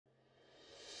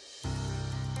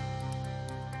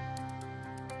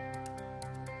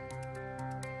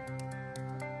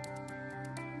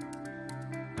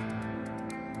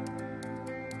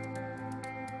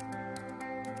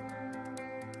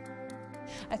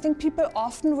I think people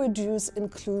often reduce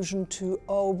inclusion to,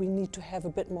 oh, we need to have a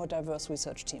bit more diverse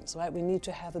research teams, right? We need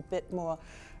to have a bit more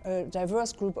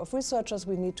diverse group of researchers,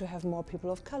 we need to have more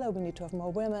people of color, we need to have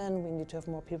more women, we need to have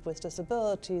more people with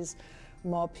disabilities,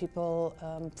 more people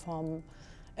from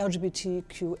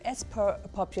LGBTQS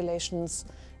populations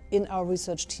in our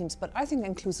research teams. But I think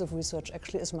inclusive research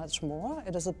actually is much more.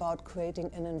 It is about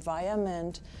creating an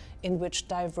environment in which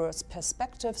diverse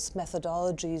perspectives,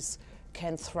 methodologies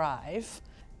can thrive.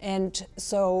 And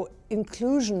so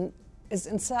inclusion is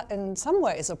in some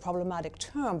ways a problematic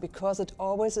term because it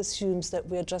always assumes that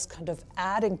we're just kind of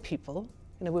adding people.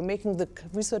 You know, we're making the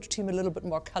research team a little bit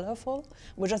more colorful.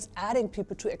 We're just adding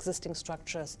people to existing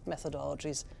structures,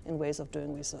 methodologies, and ways of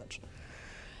doing research.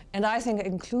 And I think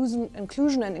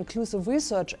inclusion and inclusive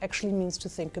research actually means to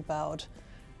think about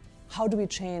how do we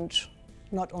change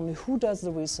not only who does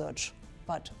the research,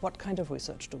 but what kind of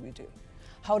research do we do?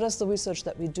 How does the research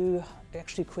that we do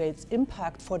actually create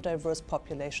impact for diverse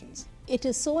populations? It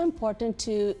is so important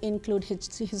to include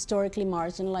historically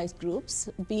marginalized groups.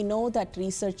 We know that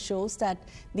research shows that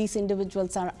these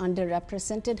individuals are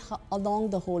underrepresented along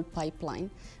the whole pipeline.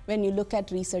 When you look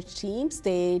at research teams,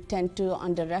 they tend to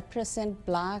underrepresent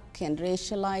Black and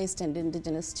racialized and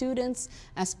indigenous students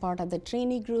as part of the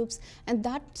trainee groups, and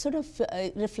that sort of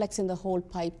reflects in the whole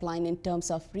pipeline in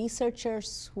terms of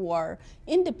researchers who are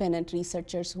independent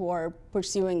researchers who are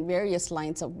pursuing various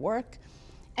lines of work.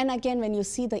 And again, when you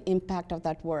see the impact of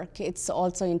that work, it's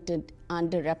also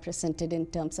underrepresented in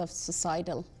terms of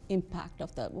societal impact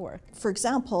of the work. For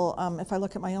example, if I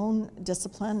look at my own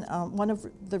discipline, one of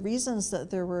the reasons that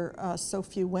there were so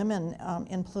few women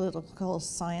in political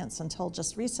science until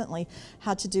just recently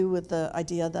had to do with the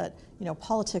idea that, you know,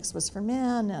 politics was for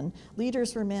men and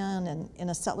leaders were men, and in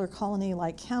a settler colony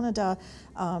like Canada,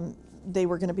 they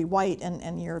were going to be white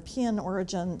and European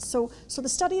origin. So the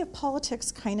study of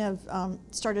politics kind of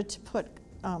started to put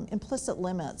implicit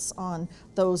limits on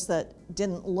those that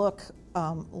didn't look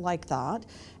like that.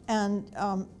 And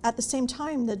at the same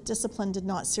time, the discipline did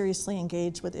not seriously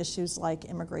engage with issues like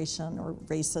immigration or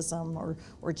racism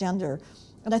or gender.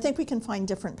 And I think we can find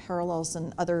different parallels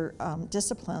in other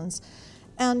disciplines.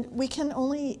 And we can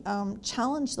only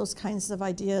challenge those kinds of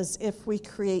ideas if we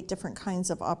create different kinds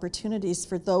of opportunities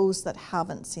for those that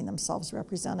haven't seen themselves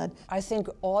represented. I think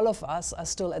all of us are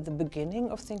still at the beginning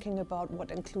of thinking about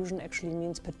what inclusion actually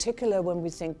means, particularly when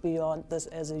we think beyond this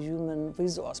as a human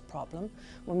resource problem,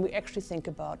 when we actually think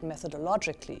about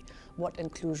methodologically what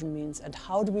inclusion means and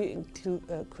how do we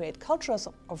create cultures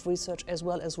of research as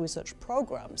well as research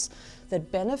programs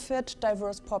that benefit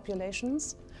diverse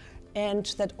populations and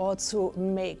that also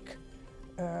make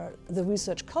the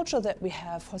research culture that we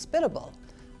have hospitable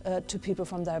to people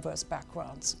from diverse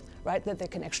backgrounds, right? That they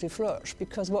can actually flourish.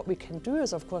 Because what we can do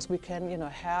is, of course, we can, you know,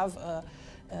 have a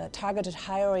targeted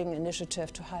hiring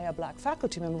initiative to hire Black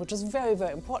faculty members, which is very,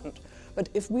 very important. But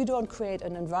if we don't create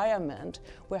an environment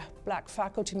where Black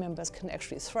faculty members can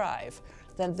actually thrive,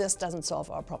 then this doesn't solve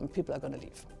our problem. People are going to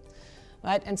leave.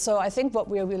 Right? And so I think what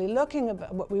we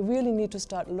really need to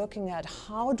start looking at,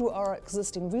 how do our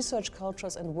existing research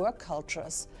cultures and work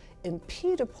cultures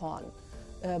impede upon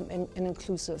an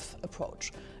inclusive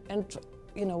approach? And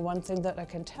you know, one thing that I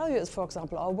can tell you is, for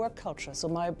example, our work culture. So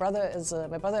my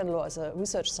brother-in-law is a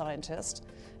research scientist,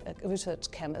 a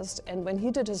research chemist, and when he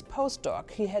did his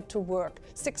postdoc, he had to work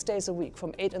 6 days a week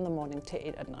from 8 in the morning to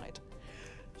 8 at night.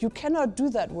 You cannot do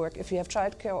that work if you have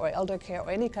childcare or elder care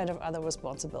or any kind of other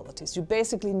responsibilities. You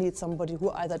basically need somebody who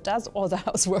either does all the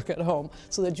housework at home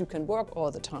so that you can work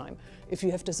all the time. If you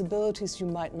have disabilities, you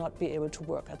might not be able to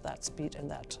work at that speed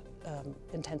and that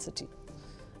intensity.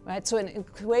 Right? So in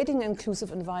creating an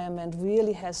inclusive environment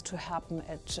really has to happen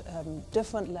at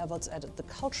different levels, at the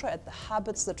culture, at the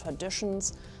habits, the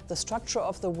traditions, the structure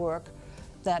of the work,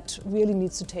 that really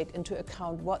needs to take into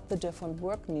account what the different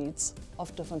work needs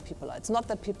of different people are. It's not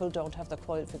that people don't have the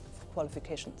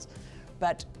qualifications,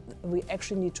 but we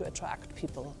actually need to attract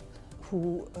people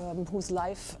whose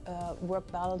life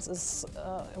work balance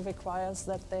requires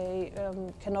that they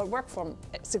cannot work from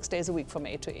 6 days a week from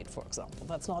 8 to 8, for example.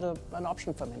 That's not an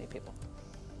option for many people.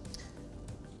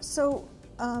 So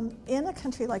in a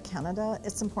country like Canada,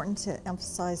 it's important to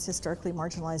emphasize historically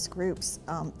marginalized groups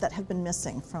that have been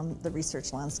missing from the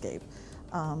research landscape.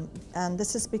 And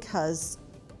this is because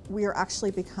we are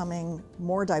actually becoming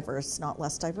more diverse, not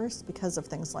less diverse, because of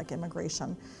things like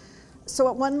immigration. So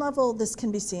at one level, this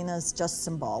can be seen as just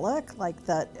symbolic, like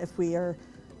that if we are,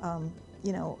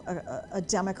 you know, a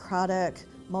democratic,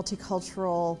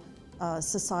 multicultural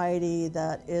society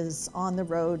that is on the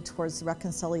road towards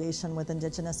reconciliation with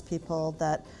Indigenous people,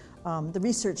 that the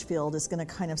research field is going to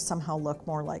kind of somehow look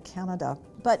more like Canada.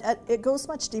 But it goes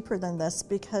much deeper than this,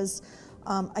 because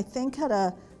I think at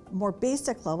a more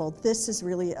basic level, this is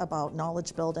really about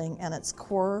knowledge building, and it's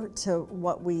core to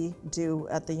what we do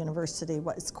at the university,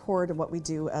 it's core to what we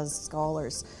do as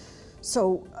scholars.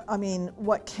 So, I mean,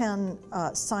 what can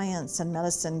science and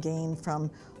medicine gain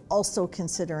from also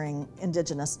considering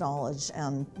Indigenous knowledge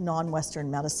and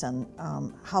non-Western medicine?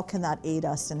 How can that aid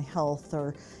us in health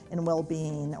or in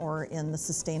well-being or in the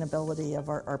sustainability of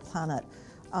our planet?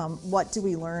 What do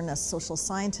we learn as social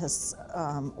scientists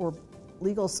or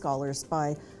legal scholars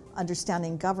by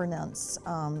understanding governance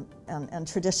and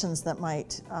traditions that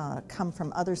might come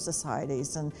from other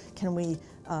societies? And can we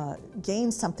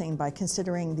gain something by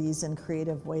considering these in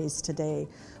creative ways today?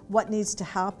 What needs to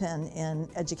happen in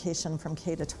education from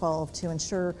K to 12 to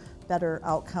ensure better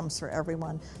outcomes for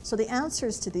everyone? So the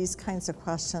answers to these kinds of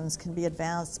questions can be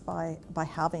advanced by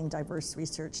having diverse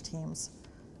research teams.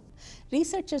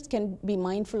 Researchers can be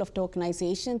mindful of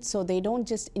tokenization, so they don't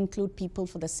just include people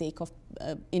for the sake of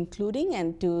including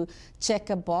and to check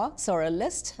a box or a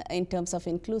list in terms of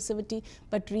inclusivity,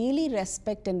 but really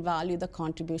respect and value the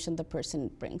contribution the person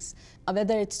brings.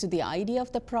 Whether it's to the idea of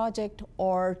the project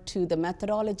or to the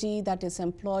methodology that is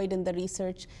employed in the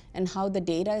research and how the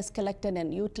data is collected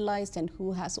and utilized and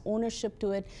who has ownership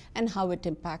to it and how it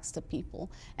impacts the people.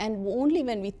 And only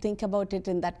when we think about it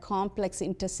in that complex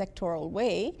intersectoral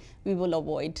way, we will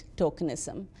avoid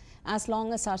tokenism. As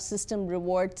long as our system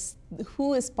rewards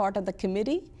who is part of the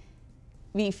committee,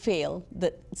 we fail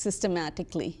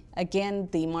systematically, again,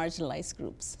 the marginalized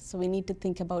groups. So we need to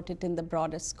think about it in the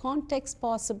broadest context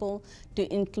possible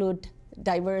to include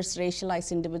diverse,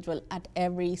 racialized individuals at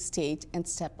every stage and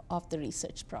step of the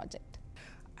research project.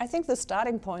 I think the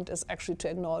starting point is actually to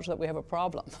acknowledge that we have a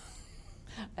problem.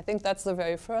 I think that's the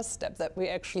very first step, that we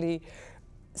actually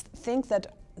think that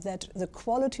the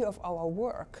quality of our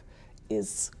work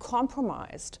is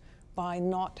compromised by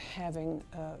not having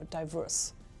a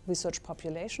diverse research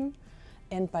population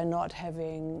and by not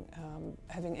having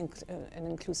an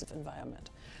inclusive environment.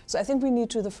 So I think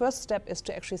the first step is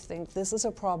to actually think this is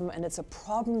a problem, and it's a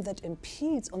problem that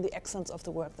impedes on the excellence of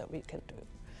the work that we can do,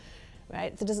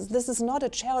 right? This is not a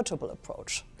charitable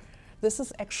approach. This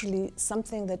is actually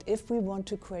something that if we want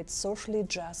to create socially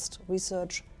just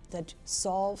research that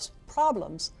solves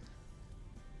problems,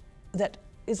 that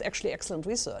is actually excellent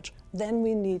research, then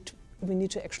we need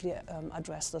to actually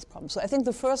address this problem. So I think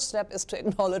the first step is to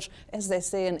acknowledge, as they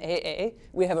say in AA,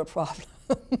 we have a problem.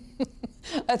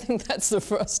 I think that's the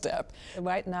first step.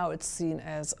 Right now it's seen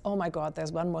as, oh my God,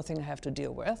 there's one more thing I have to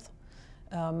deal with.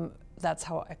 That's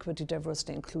how equity,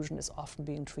 diversity, inclusion is often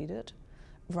being treated,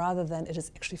 rather than it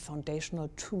is actually foundational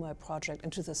to my project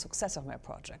and to the success of my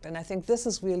project. And I think this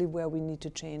is really where we need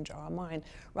to change our mind.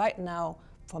 Right now,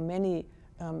 for many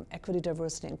equity,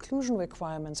 diversity, inclusion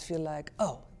requirements feel like,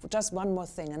 oh, just one more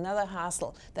thing, another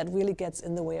hassle that really gets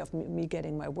in the way of me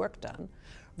getting my work done,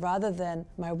 rather than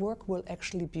my work will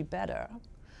actually be better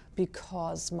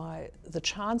because the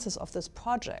chances of this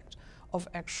project of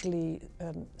actually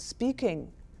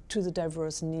speaking to the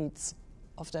diverse needs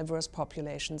of diverse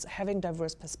populations, having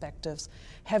diverse perspectives,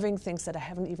 having things that I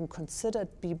haven't even considered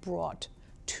be brought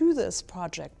to this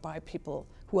project by people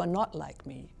who are not like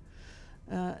me,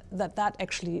 that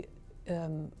actually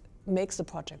makes the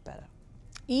project better.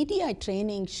 EDI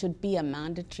training should be a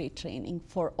mandatory training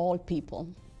for all people.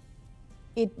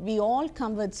 We all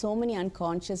come with so many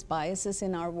unconscious biases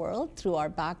in our world through our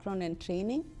background and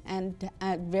training, and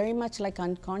very much like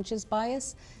unconscious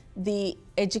bias, the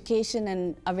education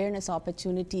and awareness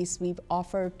opportunities we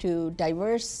offer to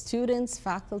diverse students,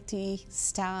 faculty,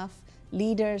 staff,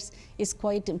 leaders is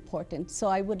quite important. So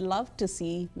I would love to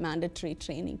see mandatory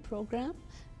training program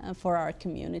for our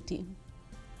community.